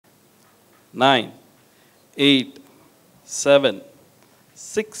9, 8, 7,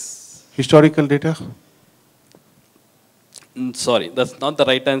 6. Historical data? Sorry, that's not the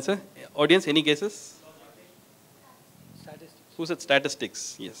right answer. Audience, any guesses? Statistics. Who said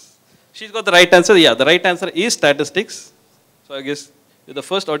statistics? Yes. She's got the right answer. Yeah, the right answer is statistics. So I guess you're the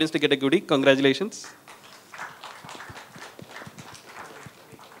first audience to get a goodie. Congratulations.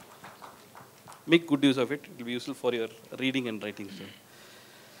 Make good use of it. It will be useful for your reading and writing. So.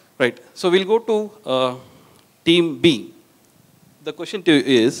 Right. So we'll go to team B. The question to you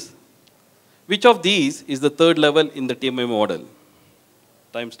is, which of these is the third level in the TMI model?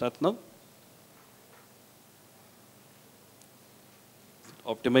 Time starts now.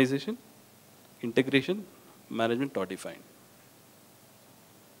 Optimization, integration, management, or define.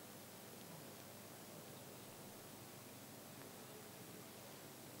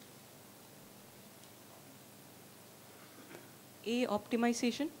 A,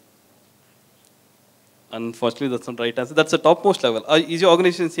 optimization. Unfortunately, that's not the right answer. That's the topmost level. Is your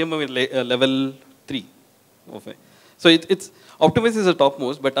organization CMI level 3? Okay. So it's optimization is the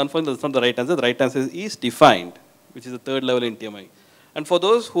topmost, but unfortunately, that's not the right answer. The right answer is defined, which is the third level in TMI. And for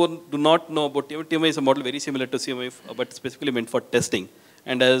those who do not know about TMI, TMI is a model very similar to CMI, but specifically meant for testing,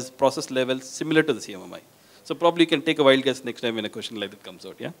 and has process levels similar to the CMMI. So probably you can take a wild guess next time when a question like that comes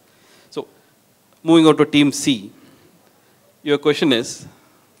out. Yeah. So moving on to team C. Your question is,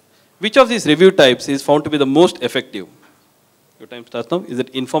 which of these review types is found to be the most effective? Your time starts now. Is it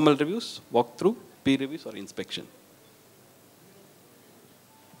informal reviews, walkthrough, peer reviews, or inspection?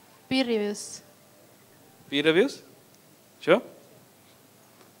 Peer reviews. Peer reviews? Sure?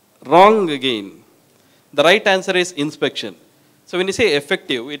 Wrong again. The right answer is inspection. So when you say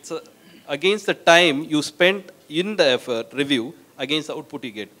effective, it's against the time you spent in the effort review against the output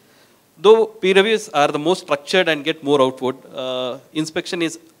you get. Though peer reviews are the most structured and get more output, inspection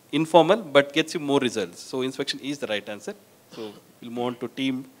is informal but gets you more results. So inspection is the right answer. So we'll move on to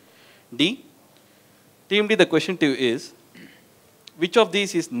team D. Team D, the question to you is, which of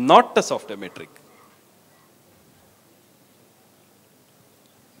these is not a software metric?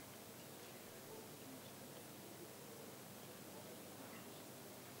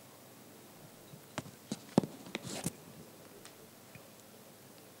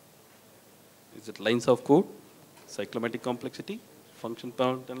 Is it lines of code, cyclomatic complexity, function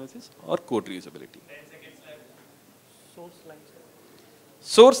point analysis, or code reusability?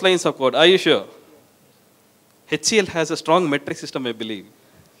 Source lines of code. Are you sure? HCL has a strong metric system, I believe.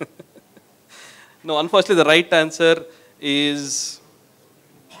 No, unfortunately, the right answer is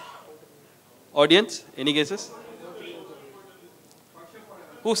audience. Any guesses?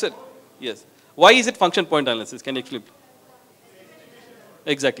 Who said? Yes. Why is it function point analysis? Can you explain?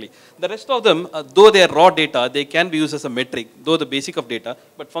 Exactly. The rest of them, though they are raw data, they can be used as a metric, though the basic of data,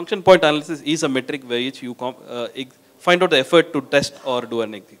 but function point analysis is a metric where which you find out the effort to test or do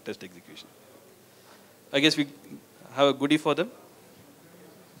an test execution. I guess we have a goodie for them.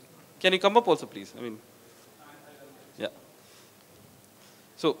 Can you come up also, please? I mean, yeah.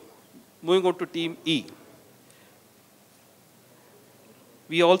 So, moving on to team E.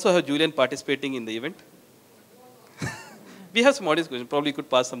 We also have Julian participating in the event. We have some audience questions. Probably could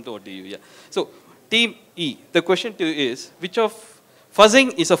pass some to you. Yeah. So, team E. The question to you is, which of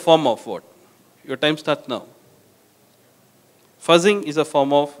fuzzing is a form of what? Your time starts now. Fuzzing is a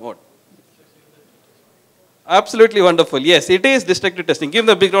form of what? Absolutely wonderful. Yes, it is destructive testing. Give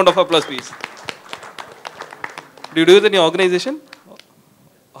them a big round of applause, please. Do you do it in your organization?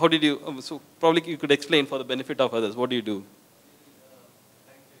 How did you? So probably you could explain for the benefit of others. What do you do?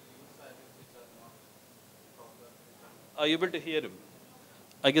 Are you able to hear him?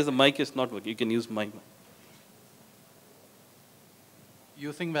 I guess the mic is not working. You can use my mic.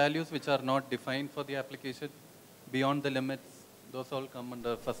 Using values which are not defined for the application beyond the limits, those all come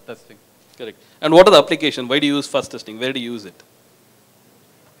under fuzz testing. Correct. And what are the applications? Why do you use fuzz testing? Where do you use it?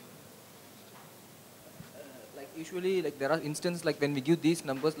 Like usually, like there are instances like when we give these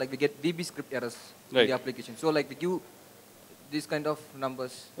numbers, like we get VB script errors right. in the application. So like we give these kind of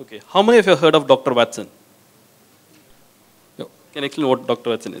numbers. Okay. How many of you have heard of Dr. Watson? No. Can you explain what Dr.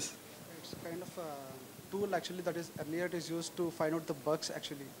 Watson is? It's kind of a tool actually that is earlier it is used to find out the bugs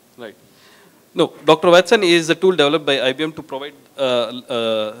actually. Right. No, Dr. Watson is a tool developed by IBM to provide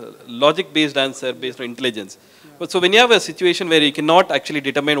logic-based answer based on intelligence. Yeah. But so when you have a situation where you cannot actually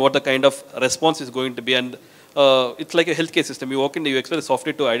determine what the kind of response is going to be, and it's like a healthcare system. You walk in, you expect the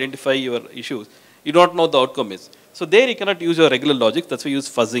software to identify your issues. You don't know the outcome is. So there you cannot use your regular logic. That's why you use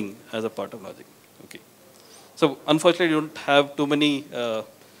fuzzing as a part of logic. Okay. So unfortunately, you don't have too many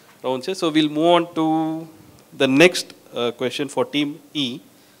rounds here. So we'll move on to the next question for team E.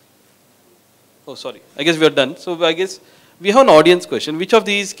 Oh, sorry. I guess we are done. So I guess we have an audience question. Which of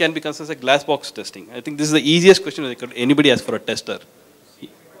these can be considered as a glass box testing? I think this is the easiest question that could anybody ask for a tester.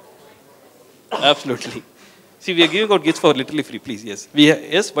 Absolutely. See, we are giving out gifts for literally free, please. Yes.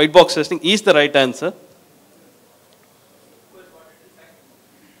 Yes, white box testing is the right answer.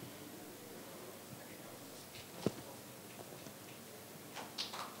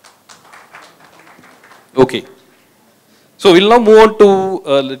 Okay. So we'll now move on to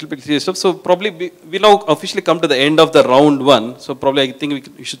a little bit serious stuff. So probably we'll now officially come to the end of the round one. So probably I think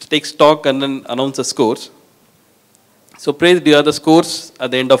we should take stock and then announce the scores. So Praise, do you have the scores at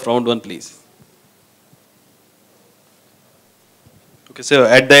the end of round one, please? Okay, so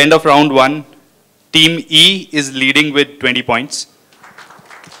at the end of round one, Team E is leading with 20 points.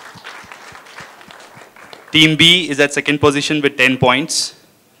 Team B is at second position with 10 points.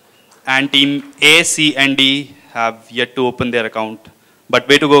 And Team A, C, and D have yet to open their account. But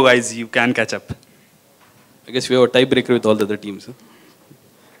way to go, guys. You can catch up. I guess we have a tiebreaker with all the other teams. Huh?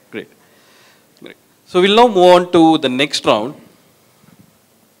 Great. Great. So we'll now move on to the next round,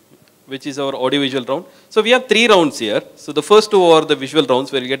 which is our audiovisual round. So we have 3 rounds here. So the first 2 are the visual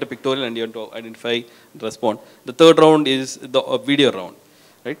rounds where you get a pictorial and you have to identify and respond. The third round is the video round,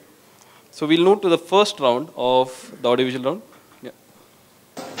 right? So we'll move to the first round of the audiovisual round. Yeah.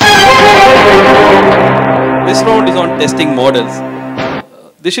 This round is on testing models.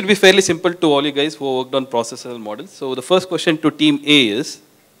 This should be fairly simple to all you guys who worked on processor models. So the first question to team A is,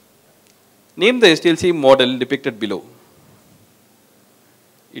 name the SDLC model depicted below.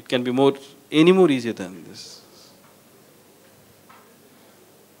 It can be any more easier than this.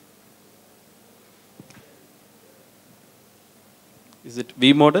 Is it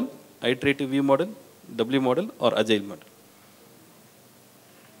V model, iterative V model, W model, or Agile model?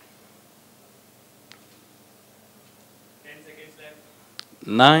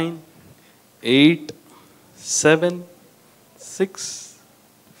 9, 8, 7, 6,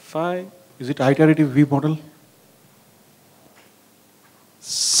 5. Is it iterative V model?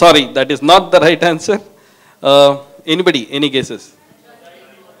 Sorry, that is not the right answer. Anybody, any guesses?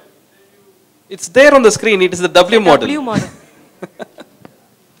 It's there on the screen. It is the W model. W model.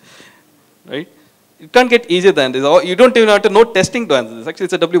 Right? It can't get easier than this. You don't even have to know testing to answer this. Actually,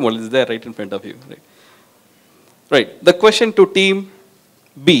 it's a W model. It's there right in front of you. Right. Right. The question to team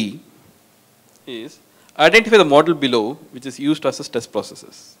B is, identify the model below which is used to assess test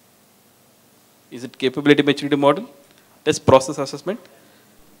processes. Is it capability maturity model, test process assessment,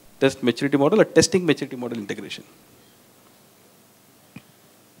 test maturity model, or testing maturity model integration?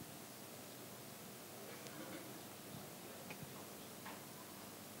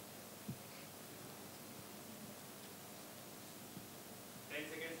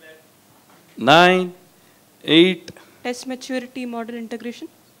 Nine, 8. Test maturity model integration.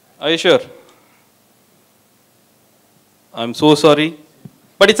 Are you sure? I'm so sorry.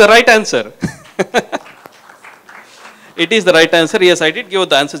 But it's the right answer. It is the right answer. Yes, I did give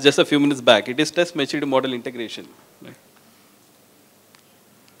the answer just a few minutes back. It is test maturity model integration. Right.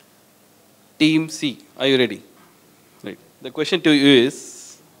 Team C, are you ready? Right. The question to you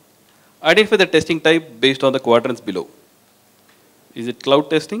is, identify the testing type based on the quadrants below. Is it cloud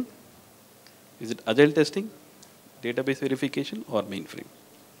testing? Is it agile testing, database verification, or mainframe?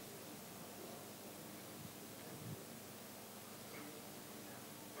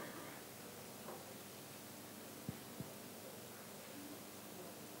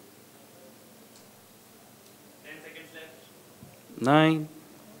 Nine,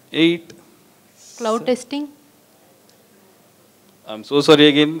 8. Cloud testing. I'm so sorry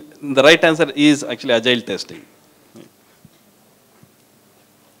again. The right answer is actually agile testing.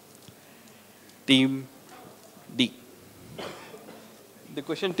 Team D. The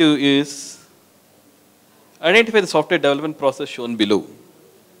question 2 is, identify the software development process shown below.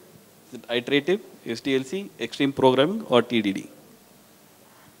 Is it iterative, SDLC, extreme programming, or TDD?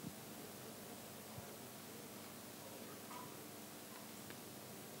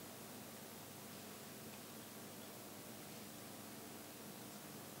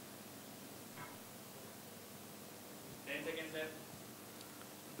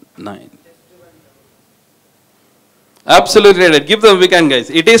 Nine. Absolutely right. Give them a big hand, guys.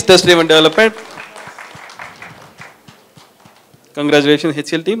 It is test-driven development. Congratulations,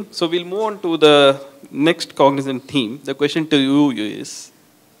 HCL team. So we'll move on to the next cognizant theme. The question to you is,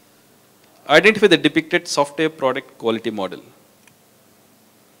 identify the depicted software product quality model.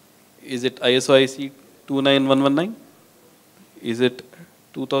 Is it ISO IC 29119? Is it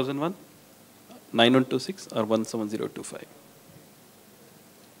 2001, 9126, or 17025?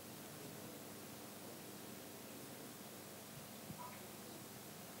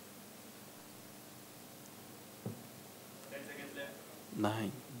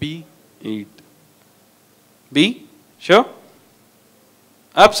 9, B. 8. B? Sure?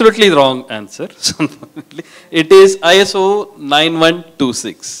 Absolutely wrong answer. It is ISO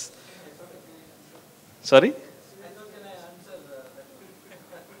 9126. Sorry?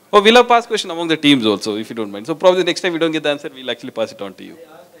 Oh, we'll have pass question among the teams also, if you don't mind. So probably next time we don't get the answer, we'll actually pass it on to you.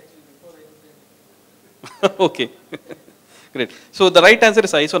 Okay. Great. So the right answer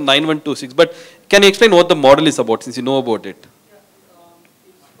is ISO 9126. But can you explain what the model is about, since you know about it?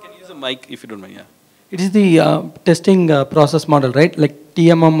 Can you use a mic if you don't mind? Yeah. It is the testing process model, right? Like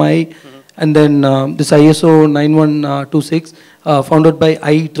TMMI, and then this ISO 9126, founded by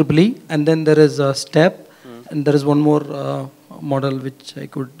IEEE, and then there is a STEP, and there is one more model which I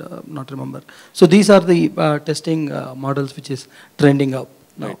could not remember. So these are the testing models which is trending up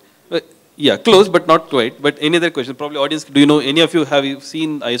now. Right. Yeah, close but not quite. But any other question? Probably audience, do you know, any of you, have you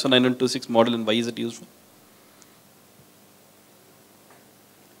seen ISO 9126 model and why is it useful?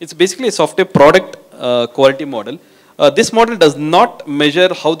 It's basically a software product quality model. This model does not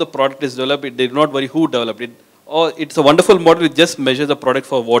measure how the product is developed. It did not worry who developed it. Or it's a wonderful model. It just measures the product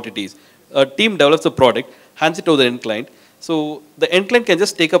for what it is. A team develops a product, hands it to the end client. So the end client can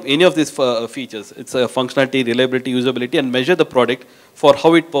just take up any of these features. It's a functionality, reliability, usability, and measure the product for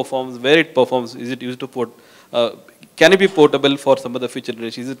how it performs, where it performs. Is it used to port? Can it be portable for some other future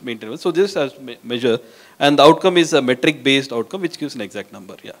generation? Is it maintainable? So this has measure, and the outcome is a metric-based outcome, which gives an exact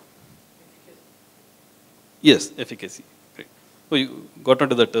number. Yeah. Yes, efficacy. Great. Oh, you got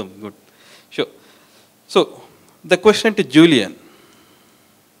onto the term. Good. Sure. So the question to Julian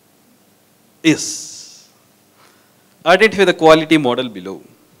is: identify the quality model below.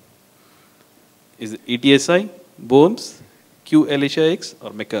 Is it ETSI, BOEMS, QLHIX,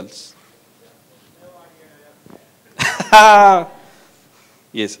 or MECALS?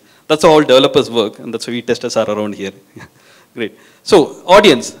 Yes, that's how all developers work, and that's why we testers are around here. Great. So,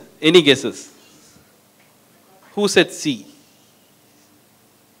 audience, any guesses? Who said C?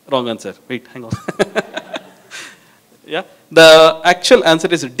 Wrong answer. Wait, hang on. Yeah, the actual answer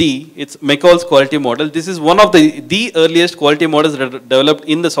is D. It's MECALS quality model. This is one of the earliest quality models developed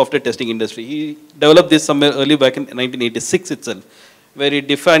in the software testing industry. He developed this somewhere early back in 1986 itself, where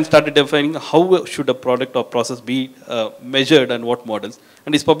he started defining how should a product or process be measured and what models.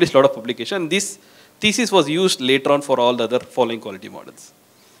 And he's published a lot of publication. This thesis was used later on for all the other following quality models.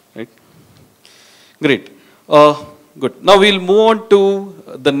 Right? Great. Good. Now we'll move on to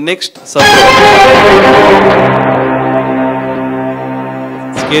the next subject.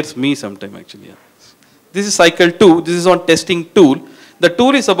 Scares me sometime actually. Yeah. This is cycle 2. This is on testing tool. The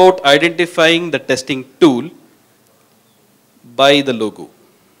tool is about identifying the testing tool by the logo.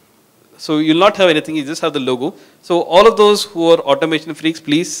 So you'll not have anything, you just have the logo. So all of those who are automation freaks,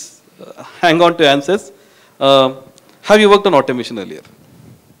 please hang on to answers. Have you worked on automation earlier?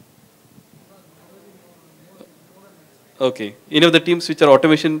 Okay. Any of the teams which are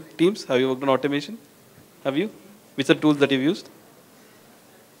automation teams, have you worked on automation? Have you? Which are tools that you've used?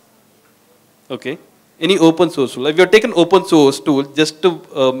 Okay. Any open source tool? If you have taken open source tool just to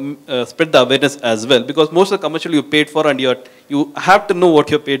spread the awareness as well, because most of the commercial you paid for and you have to know what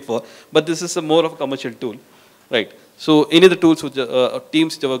you're paid for, but this is more of a commercial tool, right? So any of the tools which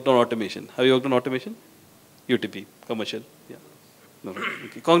teams which have worked on automation, have you worked on automation? UTP, commercial, yeah. No,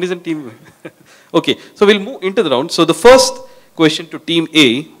 okay. Cognizant team. Okay, so we'll move into the round. So the first question to team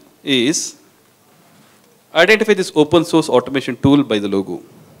A is, identify this open source automation tool by the logo.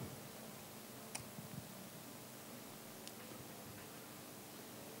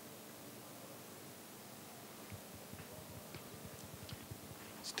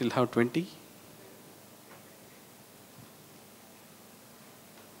 Still have 20?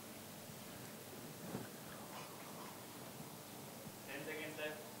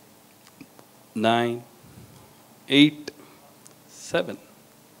 Nine, 8, 7,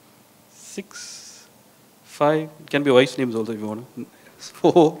 6, 5. It can be wife's names also if you want.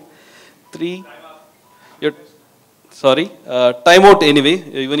 4, 3. Sorry. Time out anyway.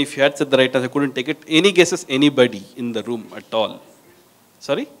 Even if you had said the right answer, I couldn't take it. Any guesses? Anybody in the room at all?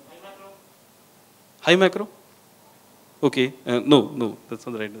 Sorry? High macro? Okay. No, that's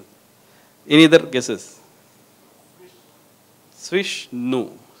not the right answer. Any other guesses? Swish?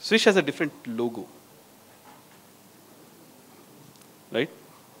 No. Swish has a different logo. Right?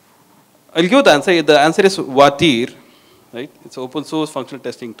 I'll give the answer. The answer is Vatir. Right? It's an open source functional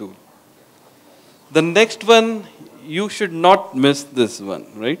testing tool. The next one, you should not miss this one.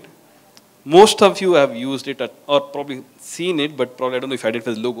 Right? Most of you have used it or probably seen it, but probably I don't know if I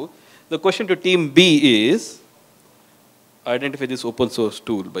identify the logo. The question to team B is, identify this open source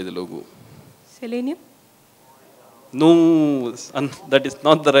tool by the logo. Selenium? No, that is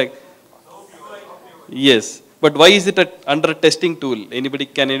not the right. Yes, but why is it under a testing tool?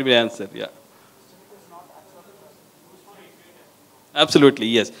 Can anybody answer? Yeah. Absolutely,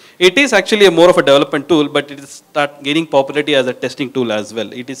 yes. It is actually a more of a development tool, but it is start gaining popularity as a testing tool as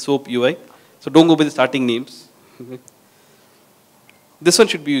well. It is SOAP UI. So don't go by the starting names. This one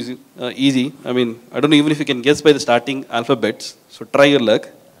should be easy. I mean, I don't know even if you can guess by the starting alphabets. So try your luck.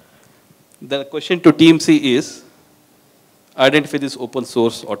 The question to Team C is, identify this open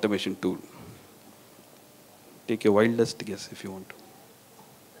source automation tool. Take your wildest guess if you want to.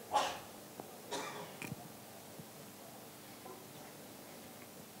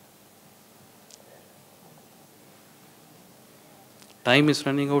 Time is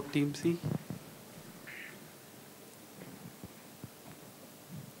running out, Team C.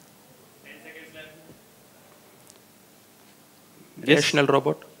 Yes. Rational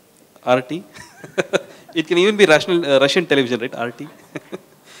robot. RT. It can even be Russian television, right? RT.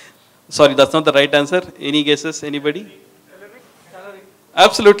 Sorry, that's not the right answer. Any guesses? Anybody?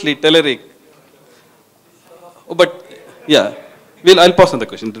 Absolutely, Telerik. Oh, but yeah, I'll pause on the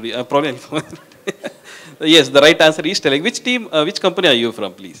question. Probably. Yes, the right answer is Telerik. Which team? Which company are you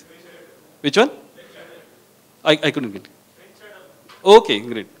from, please? Which one? I couldn't get it. Okay,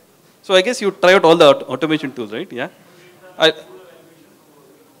 great. So I guess you try out all the automation tools, right? Yeah.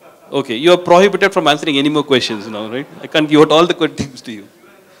 Okay, you are prohibited from answering any more questions now, right? I can't give out all the questions to you.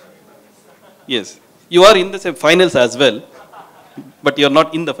 Yes, you are in the same finals as well, but you are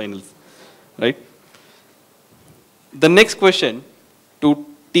not in the finals, right? The next question to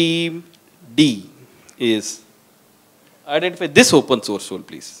Team D is, identify this open source tool,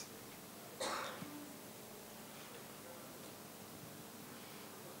 please.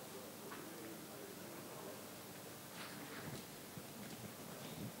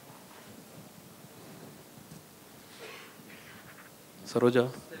 Saroja.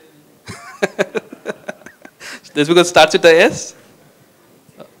 This because starts with a S.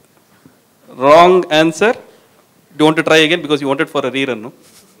 Wrong answer. Do you want to try again because you wanted for a rerun, no?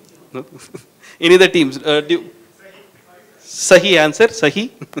 No? Any other teams? Sahi answer. Sahi.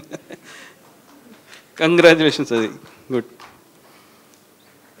 Congratulations, Sahi. Good.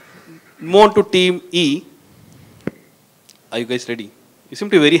 Move on to Team E. Are you guys ready? You seem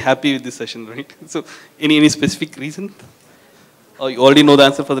to be very happy with this session, right? So, any specific reason? Or you already know the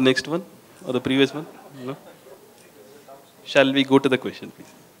answer for the next one or the previous one? No? Shall we go to the question,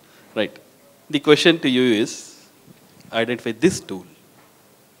 please? Right. The question to you is, identify this tool.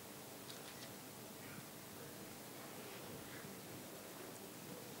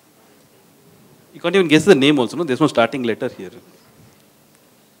 You can't even guess the name also, no? There's no starting letter here.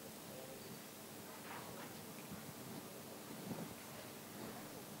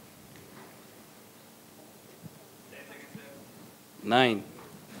 Nine,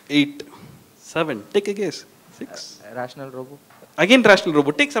 8, 7. Take a guess. 6. Rational robot. Again, rational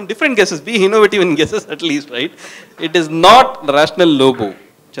robot. Take some different guesses. Be innovative in guesses at least, right? It is not rational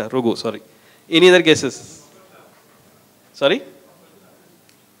robo. Sorry. Any other guesses? Sorry?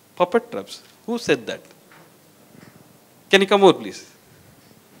 Puppet traps. Who said that? Can you come over, please?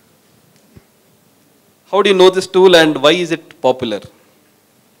 How do you know this tool and why is it popular?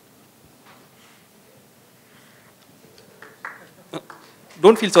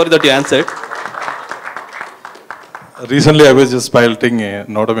 Don't feel sorry that you answered. Recently, I was just piloting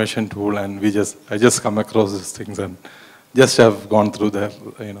an automation tool, and I just come across these things and just have gone through their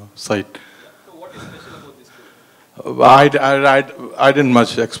site. So what is special about this tool? I didn't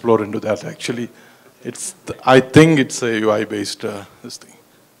much explore into that actually. I think it's a UI based this thing.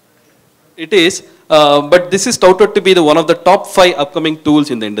 It is, but this is touted to be one of the top 5 upcoming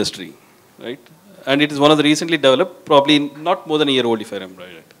tools in the industry, right? And it is one of the recently developed, probably not more than a year old if I remember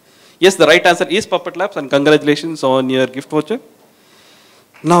right. Yes, the right answer is Puppet Labs, and congratulations on your gift voucher.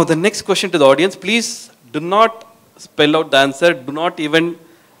 Now the next question to the audience, please do not spell out the answer, do not even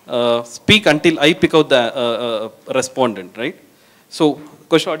speak until I pick out the respondent, right? So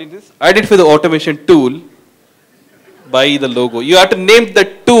question audience is, identify the automation tool by the logo. You have to name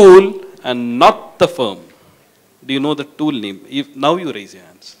the tool and not the firm. Do you know the tool name? Now you raise your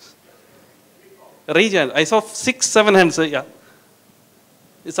hands. Raise your hand. I saw 6, 7 hands. Yeah.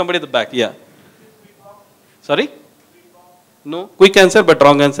 Is somebody at the back? Yeah. Sorry? No. Quick answer, but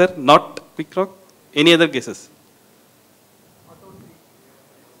wrong answer. Not quick rock. Any other guesses?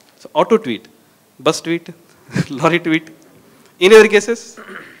 So auto tweet, bus tweet, lorry tweet. Any other guesses?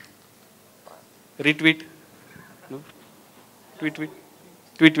 Retweet. No. Tweet.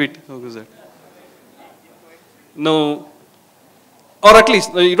 What was that? No. Or at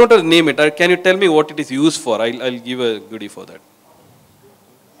least, you don't have to name it. Can you tell me what it is used for? I'll give a goodie for that.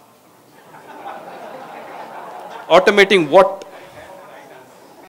 Automating what?